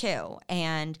my two.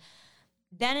 And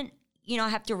then, I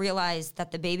have to realize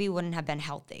that the baby wouldn't have been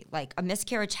healthy. Like a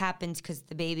miscarriage happens because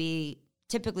the baby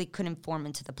typically couldn't form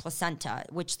into the placenta,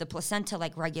 which the placenta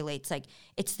like regulates, like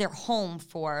it's their home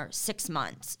for 6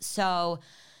 months. So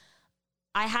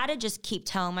I had to just keep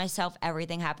telling myself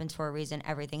everything happens for a reason,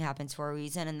 everything happens for a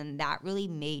reason. And then that really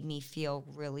made me feel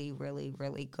really, really,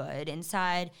 really good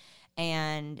inside.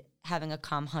 And having a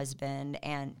calm husband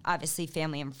and obviously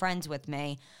family and friends with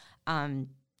me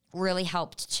really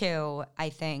helped too, I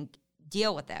think,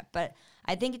 deal with it. But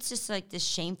I think it's just like this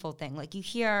shameful thing. Like you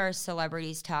hear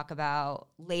celebrities talk about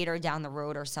later down the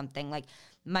road or something. Like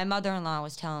my mother-in-law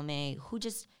was telling me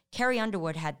Carrie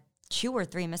Underwood had 2 or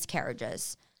 3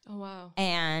 miscarriages. Oh, wow.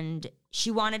 And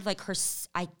she wanted like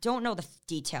I don't know the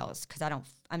details because I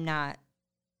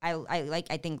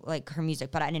think like her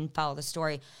music, but I didn't follow the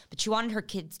story. But she wanted her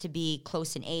kids to be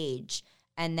close in age.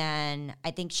 And then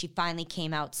I think she finally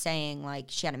came out saying like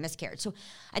she had a miscarriage. So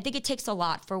I think it takes a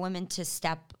lot for women to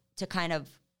kind of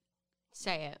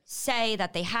say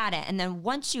that they had it. And then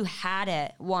once you had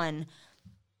it,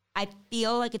 I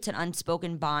feel like it's an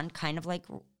unspoken bond, kind of like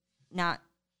not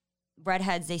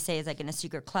redheads, they say is like in a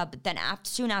secret club. But then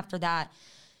soon after that,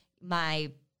 my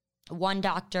one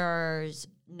doctor's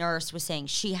nurse was saying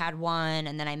she had 1,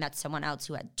 and then I met someone else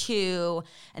who had 2,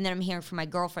 and then I'm hearing from my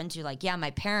girlfriends who like, yeah,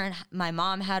 my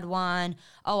mom had 1.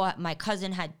 Oh, my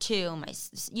cousin had 2.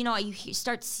 You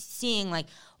start seeing like,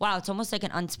 wow, it's almost like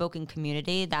an unspoken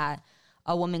community that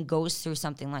a woman goes through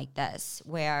something like this.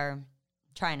 Where,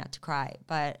 try not to cry,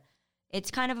 but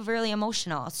it's kind of really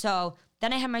emotional. So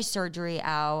then I had my surgery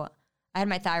out. I had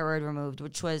my thyroid removed,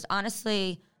 which was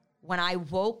honestly, when I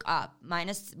woke up,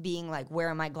 minus being like, where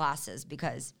are my glasses?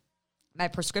 Because my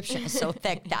prescription is so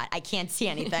thick that I can't see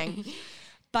anything.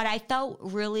 But I felt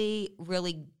really,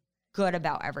 really good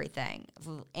about everything.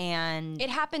 And it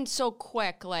happened so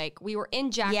quick. Like we were in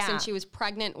Jackson. She was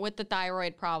pregnant with the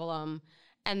thyroid problem.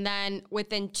 And then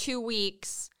within 2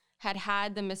 weeks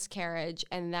had the miscarriage.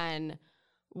 And then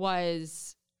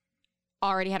was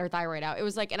already had her thyroid out. It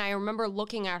was like, and I remember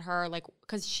looking at her like,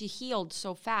 because she healed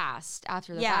so fast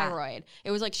after the thyroid. It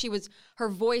was like her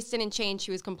voice didn't change.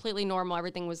 She was completely normal.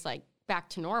 Everything was like back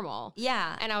to normal.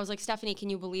 Yeah. And I was like, Stephanie, can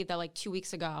you believe that like 2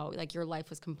 weeks ago, like your life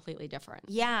was completely different?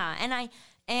 Yeah. And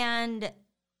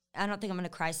I don't think I'm going to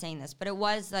cry saying this, but it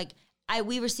was like, I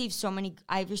received so many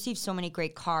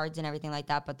great cards and everything like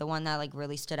that. But the one that like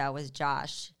really stood out was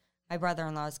Josh. My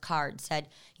brother-in-law's card said,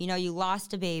 you know, you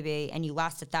lost a baby and you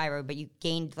lost a thyroid, but you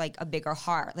gained like a bigger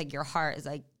heart. Like your heart is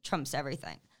like trumps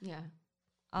everything. Yeah.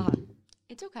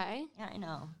 It's okay. Yeah, I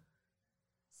know.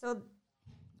 So,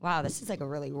 wow, this is like a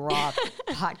really raw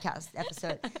podcast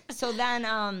episode. So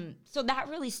then, so that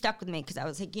really stuck with me because I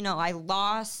was like, you know, I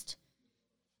lost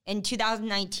in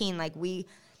 2019,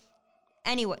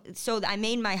 anyway, so I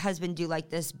made my husband do like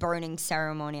this burning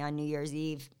ceremony on New Year's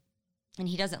Eve. And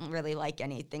he doesn't really like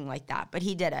anything like that, but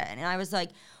he did it. And I was like,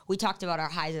 we talked about our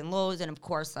highs and lows. And of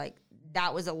course, like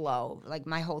that was a low. Like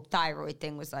my whole thyroid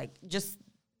thing was like, just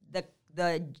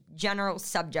the general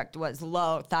subject was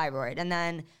low thyroid. And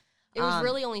then it was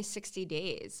really only 60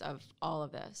 days of all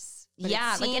of this.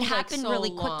 Yeah, it happened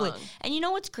really quickly. And you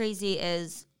know what's crazy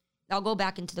is, I'll go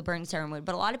back into the burning ceremony,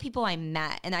 but a lot of people I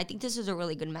met, and I think this is a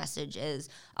really good message, is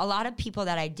a lot of people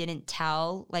that I didn't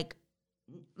tell, like,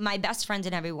 my best friends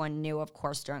and everyone knew, of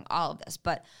course, during all of this,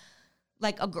 but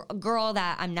like a girl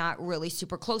that I'm not really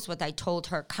super close with, I told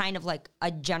her kind of like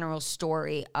a general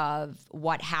story of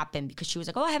what happened because she was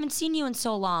like, oh, I haven't seen you in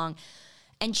so long.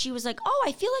 And she was like, oh,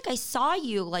 I feel like I saw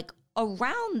you like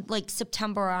around like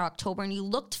September or October and you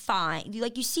looked fine.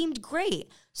 You seemed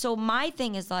great. So my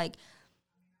thing is like,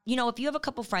 you know, if you have a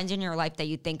couple friends in your life that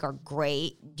you think are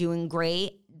great, doing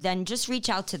great, then just reach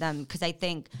out to them because I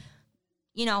think,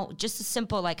 you know, just a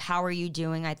simple, like, how are you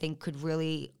doing, I think could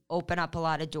really open up a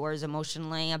lot of doors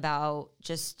emotionally about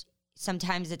just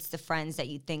sometimes it's the friends that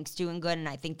you think's doing good. And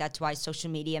I think that's why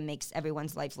social media makes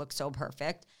everyone's life look so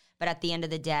perfect. But at the end of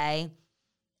the day,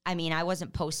 I mean, I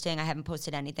haven't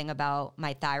posted anything about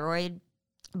my thyroid,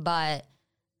 but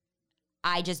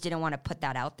I just didn't want to put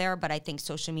that out there. But I think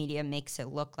social media makes it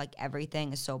look like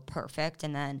everything is so perfect.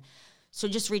 And then so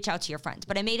just reach out to your friends.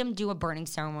 But I made him do a burning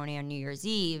ceremony on New Year's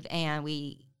Eve, and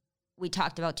we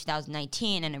talked about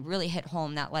 2019, and it really hit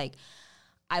home that, like,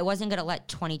 I wasn't going to let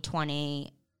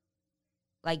 2020,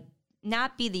 like,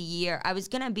 not be the year. I was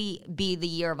going to be the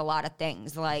year of a lot of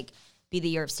things, like, be the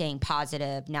year of staying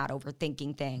positive, not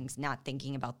overthinking things, not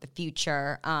thinking about the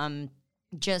future,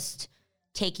 just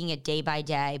taking it day by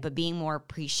day, but being more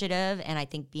appreciative, and I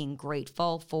think being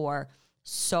grateful for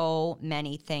so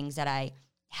many things that I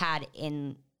had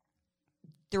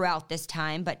throughout this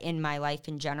time, but in my life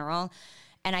in general.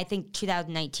 And I think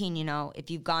 2019, you know,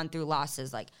 if you've gone through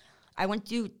losses, like I went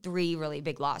through 3 really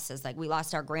big losses. Like we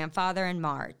lost our grandfather in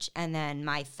March, and then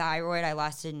my thyroid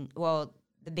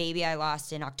the baby I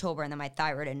lost in October, and then my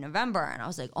thyroid in November. And I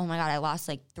was like, oh my God, I lost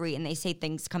like 3. And they say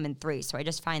things come in 3. So I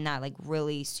just find that like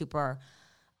really super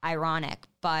ironic.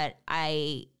 But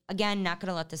again, not going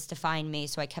to let this define me.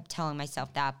 So I kept telling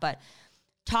myself that. But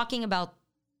talking about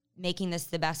making this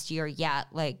the best year yet,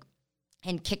 like,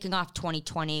 and kicking off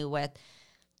 2020 with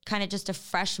kind of just a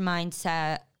fresh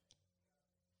mindset,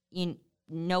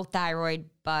 no thyroid,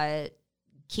 but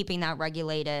keeping that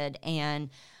regulated. And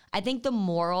I think the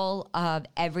moral of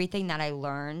everything that I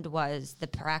learned was the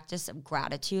practice of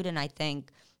gratitude. And I think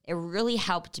it really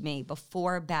helped me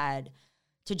before bed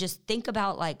to just think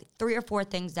about like 3 or 4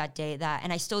 things that day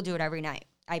and I still do it every night.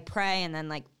 I pray, and then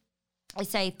like I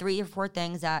say 3 or 4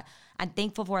 things that I'm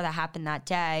thankful for that happened that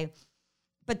day.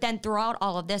 But then throughout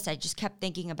all of this, I just kept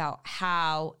thinking about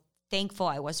how thankful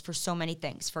I was for so many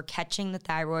things, for catching the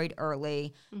thyroid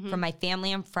early, for my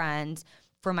family and friends,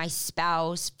 for my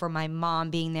spouse, for my mom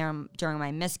being there during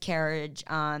my miscarriage,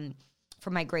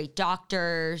 for my great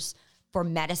doctors, for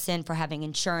medicine, for having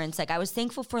insurance. Like I was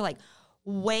thankful for like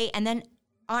and then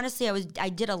honestly, I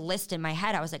did a list in my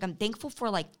head. I was like, I'm thankful for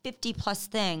like 50 plus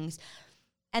things.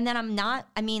 And then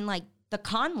the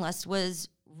con list was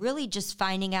really just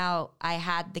finding out I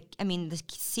had the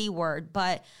C word,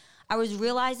 but I was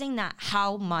realizing that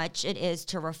how much it is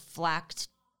to reflect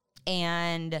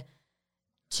and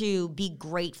to be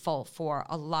grateful for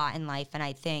a lot in life. And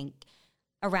I think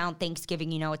around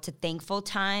Thanksgiving, you know, it's a thankful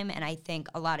time. And I think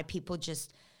a lot of people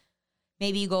just,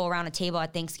 maybe you go around a table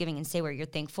at Thanksgiving and say what you're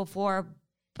thankful for.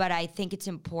 But I think it's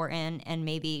important, and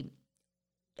maybe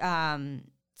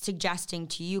suggesting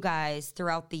to you guys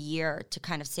throughout the year to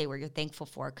kind of say what you're thankful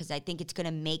for, because I think it's going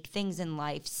to make things in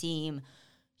life seem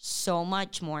so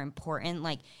much more important.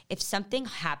 Like if something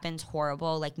happens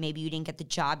horrible, like maybe you didn't get the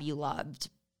job you loved,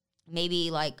 maybe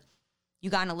like you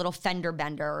got in a little fender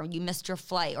bender or you missed your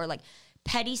flight or like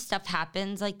petty stuff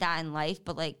happens like that in life.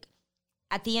 But like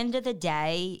at the end of the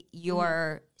day,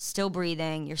 you're still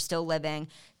breathing, you're still living.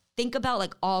 Think about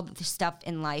like all the stuff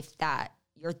in life that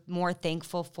you're more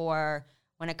thankful for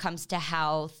when it comes to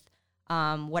health,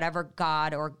 whatever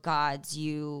God or gods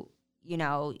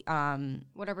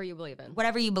whatever you believe in.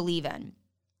 Whatever you believe in.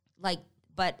 Like,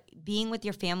 but being with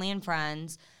your family and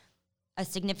friends, a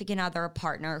significant other, a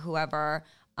partner, whoever,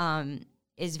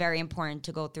 is very important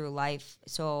to go through life.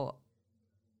 So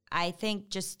I think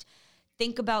just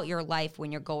think about your life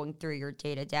when you're going through your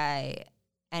day-to-day.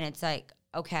 And it's like,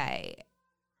 okay,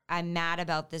 I'm mad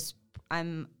about this.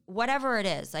 Whatever it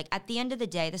is. Like at the end of the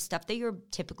day, the stuff that you're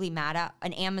typically mad at,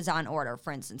 an Amazon order,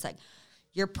 for instance, like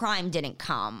your Prime didn't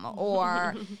come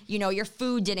or, your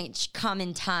food didn't come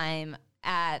in time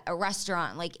at a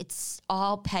restaurant. Like it's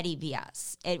all petty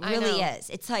BS. It really is.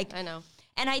 It's like, I know.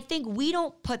 And I think we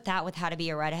don't put that with How to Be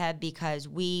a Redhead because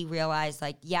we realize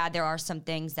like, yeah, there are some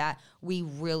things that we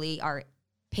really are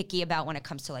picky about when it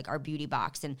comes to like our beauty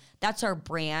box and that's our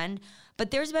brand. But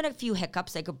there's been a few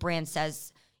hiccups, like a brand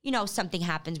says, something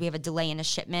happens, we have a delay in a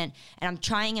shipment and I'm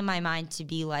trying in my mind to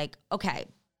be like, okay,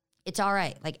 it's all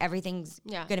right. Like everything's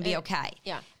going to be okay.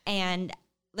 Yeah. And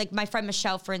like my friend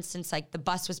Michelle, for instance, like the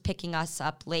bus was picking us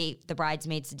up late, the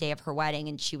bridesmaids the day of her wedding.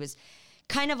 And she was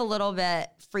kind of a little bit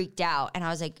freaked out. And I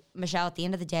was like, Michelle, at the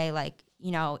end of the day, like,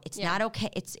 it's not okay.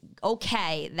 It's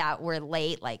okay that we're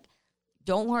late. Like,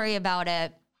 don't worry about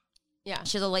it. Yeah.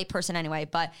 She's a late person anyway,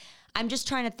 but I'm just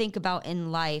trying to think about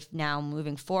in life now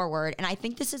moving forward. And I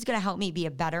think this is going to help me be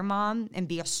a better mom and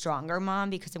be a stronger mom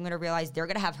because I'm going to realize they're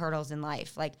going to have hurdles in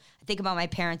life. Like I think about my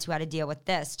parents who had to deal with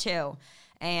this too.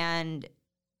 And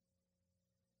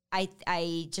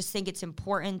I just think it's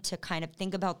important to kind of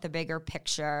think about the bigger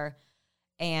picture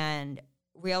and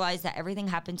realize that everything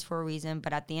happens for a reason.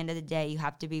 But at the end of the day, you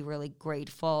have to be really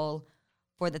grateful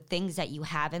for the things that you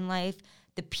have in life,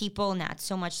 the people, not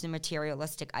so much the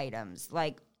materialistic items.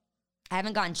 Like I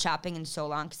haven't gone shopping in so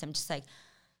long because I'm just like,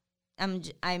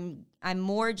 I'm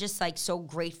more just like so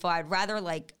grateful. I'd rather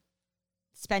like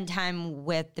spend time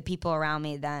with the people around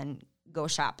me than go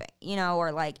shopping,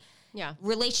 or like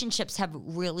relationships have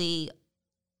really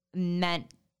meant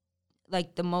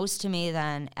like the most to me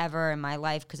than ever in my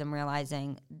life because I'm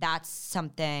realizing that's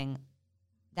something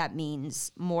that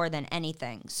means more than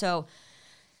anything. So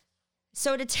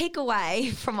to take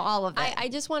away from all of it. I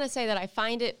just want to say that I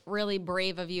find it really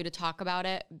brave of you to talk about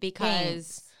it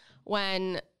because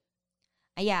when...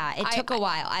 Yeah, it took a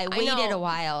while. I waited a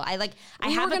while.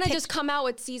 We were going to just come out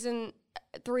with season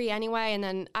 3 anyway. And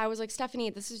then I was like, Stephanie,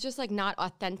 this is just like not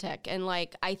authentic. And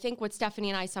like, I think what Stephanie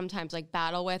and I sometimes like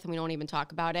battle with, and we don't even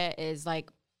talk about it, is like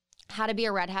How to Be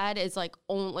a Redhead is like,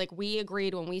 we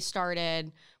agreed when we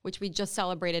started, which we just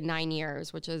celebrated 9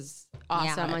 years, which is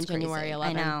awesome on January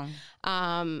 11th.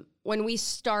 I know. When we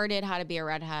started How to Be a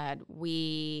Redhead,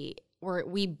 we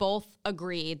both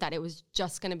agreed that it was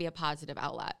just going to be a positive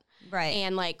outlet. Right.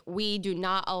 And like, we do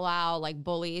not allow like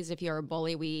bullies. If you're a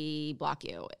bully, we block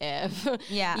you. If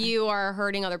you are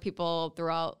hurting other people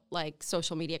throughout like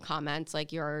social media comments,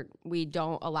 like we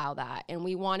don't allow that. And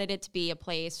we wanted it to be a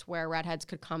place where redheads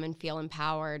could come and feel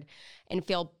empowered and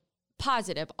feel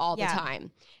positive all the time.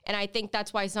 And I think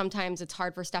that's why sometimes it's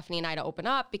hard for Stephanie and I to open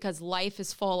up because life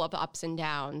is full of ups and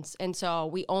downs. And so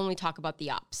we only talk about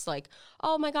the ups, like,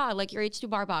 oh my God, like your H2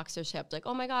 bar box are shipped. Like,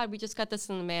 oh my God, we just got this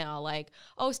in the mail. Like,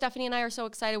 oh, Stephanie and I are so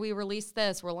excited. We released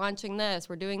this, we're launching this,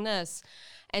 we're doing this.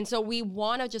 And so we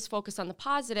want to just focus on the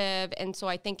positive. And so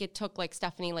I think it took like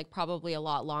Stephanie, like probably a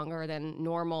lot longer than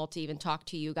normal to even talk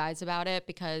to you guys about it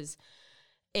because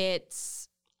it's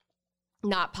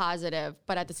not positive,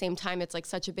 but at the same time, it's like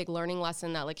such a big learning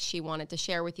lesson that like she wanted to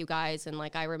share with you guys. And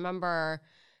like, I remember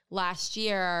last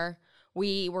year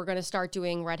we were going to start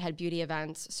doing Redhead Beauty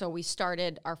events. So we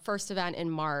started our first event in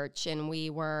March and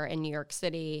we were in New York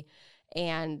City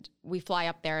and we fly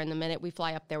up there. And the minute we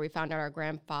fly up there, we found out our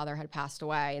grandfather had passed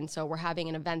away. And so we're having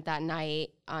an event that night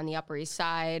on the Upper East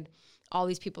Side. All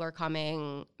these people are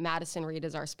coming. Madison Reed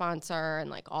is our sponsor and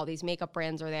like all these makeup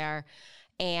brands are there.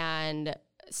 And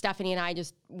Stephanie and I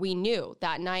we knew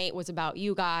that night was about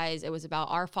you guys. It was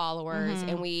about our followers.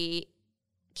 And we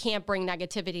can't bring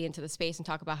negativity into the space and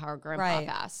talk about how our grandpa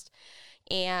passed.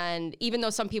 And even though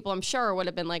some people, I'm sure, would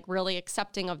have been like really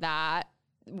accepting of that,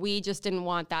 we just didn't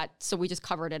want that. So we just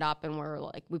covered it up and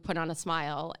we put on a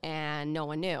smile and no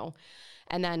one knew.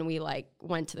 And then we like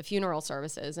went to the funeral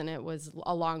services and it was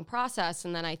a long process.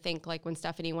 And then I think like when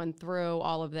Stephanie went through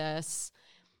all of this,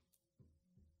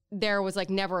 there was like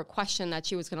never a question that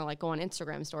she was going to like go on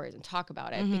Instagram stories and talk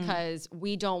about it because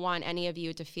we don't want any of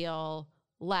you to feel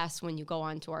less when you go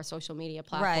onto our social media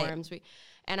platforms.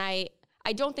 Right.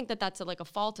 I don't think that that's a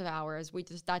fault of ours.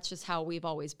 That's just how we've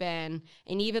always been.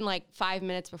 And even 5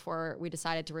 minutes before we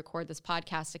decided to record this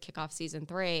podcast to kick off season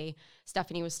 3,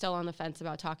 Stephanie was still on the fence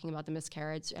about talking about the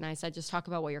miscarriage. And I said, just talk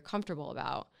about what you're comfortable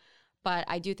about. But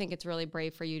I do think it's really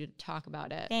brave for you to talk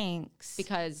about it. Thanks.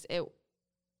 Because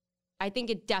I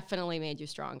think it definitely made you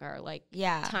stronger,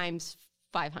 times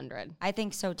 500. I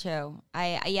think so too.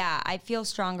 I feel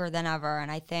stronger than ever.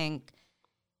 And I think,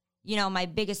 my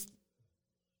biggest,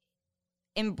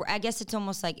 I guess it's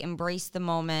almost embrace the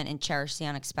moment and cherish the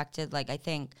unexpected. I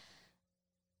think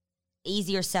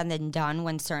easier said than done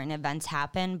when certain events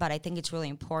happen, but I think it's really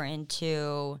important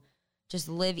to just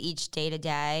live each day to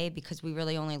day because we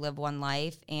really only live one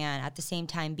life, and at the same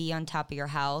time be on top of your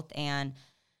health and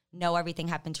know everything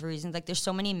happened for reasons. There's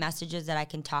so many messages that I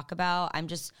can talk about.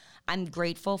 I'm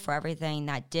grateful for everything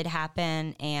that did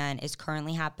happen and is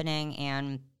currently happening,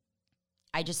 and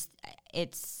it's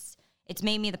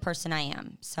made me the person I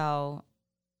am. So,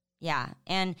 yeah.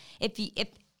 And if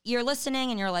you're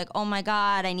listening and you're like, oh my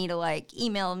God, I need to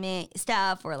email me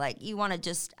stuff, or you want to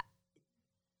just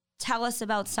tell us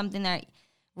about something that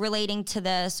relating to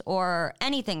this or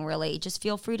anything really, just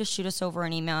feel free to shoot us over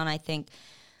an email. And I think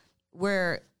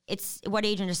it's what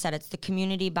Adrian just said. It's the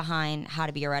community behind How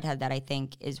to Be a Redhead that I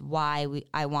think is why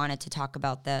I wanted to talk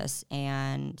about this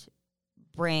and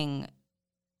bring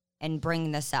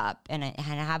this up and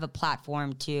have a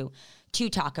platform to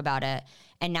talk about it,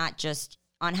 and not just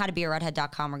on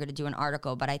howtobearedhead.com. We're going to do an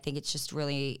article, but I think it's just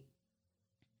really,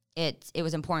 it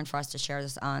was important for us to share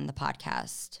this on the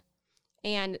podcast.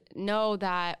 And know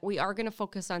that we are going to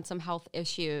focus on some health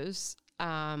issues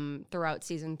throughout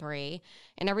season 3,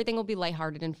 and everything will be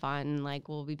lighthearted and fun.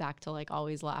 We'll be back to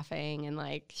always laughing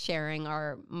and sharing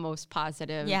our most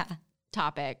positive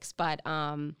topics. But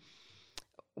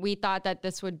we thought that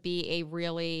this would be a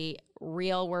really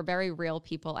real, we're very real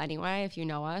people anyway, if you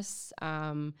know us.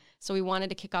 So we wanted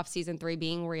to kick off season 3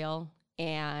 being real,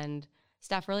 and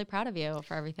Steph, really proud of you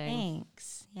for everything.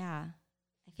 Thanks. Yeah.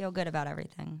 I feel good about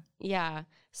everything. Yeah.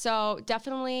 So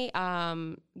definitely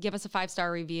give us a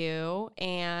 5-star review,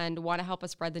 and want to help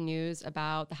us spread the news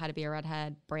about the How to Be a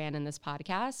Redhead brand in this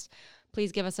podcast.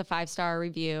 Please give us a 5-star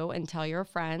review and tell your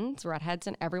friends, redheads,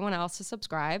 and everyone else to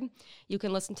subscribe. You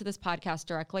can listen to this podcast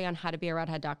directly on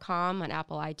howtobearedhead.com, on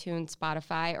Apple, iTunes,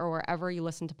 Spotify, or wherever you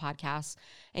listen to podcasts.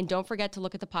 And don't forget to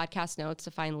look at the podcast notes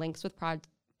to find links with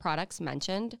products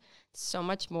mentioned, so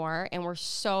much more. And we're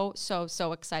so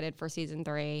excited for season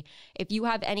 3. If you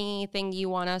have anything you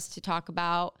want us to talk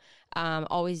about,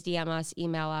 always DM us,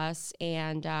 email us,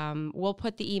 and we'll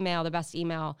put the email, the best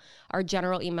email, our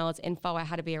general email is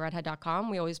info@howtobearedhead.com.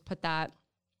 We always put that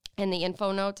in the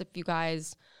info notes if you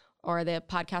guys, or the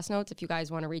podcast notes, if you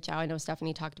guys want to reach out. I know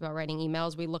Stephanie talked about writing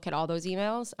emails. We look at all those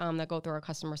emails that go through our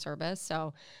customer service.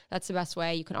 So that's the best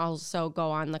way. You can also go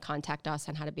on the contact us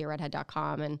on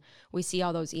howtobearedhead.com, and we see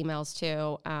all those emails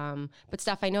too. But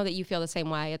Steph, I know that you feel the same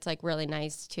way. It's really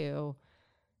nice to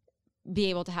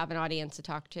be able to have an audience to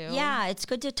talk to. Yeah, it's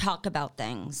good to talk about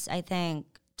things. I think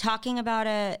talking about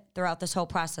it throughout this whole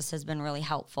process has been really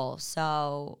helpful.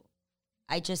 So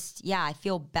I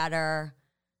feel better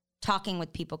talking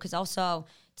with people, because also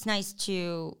it's nice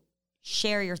to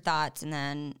share your thoughts and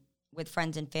then with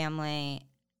friends and family,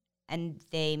 and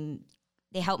they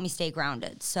help me stay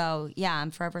grounded. So yeah,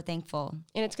 I'm forever thankful.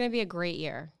 And it's going to be a great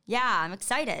year. Yeah, I'm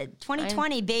excited.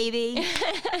 2020, baby.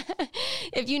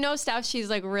 If you know Steph, she's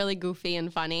really goofy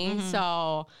and funny. Mm-hmm.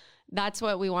 So that's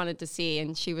what we wanted to see.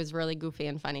 And she was really goofy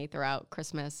and funny throughout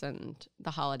Christmas and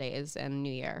the holidays and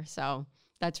New Year. So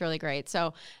that's really great.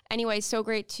 So anyway, so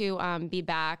great to be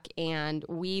back, and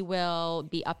we will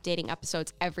be updating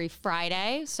episodes every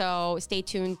Friday. So stay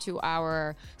tuned to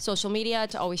our social media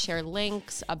to always share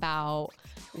links about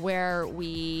where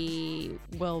we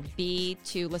will be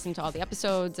to listen to all the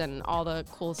episodes and all the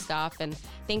cool stuff. And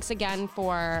thanks again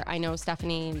for, I know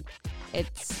Stephanie, it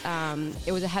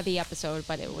was a heavy episode,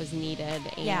 but it was needed.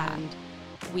 And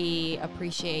we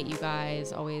appreciate you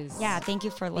guys always. Yeah, thank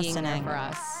you for listening. Being there for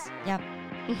us. Yep.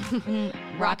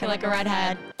 Rock it like a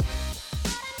redhead.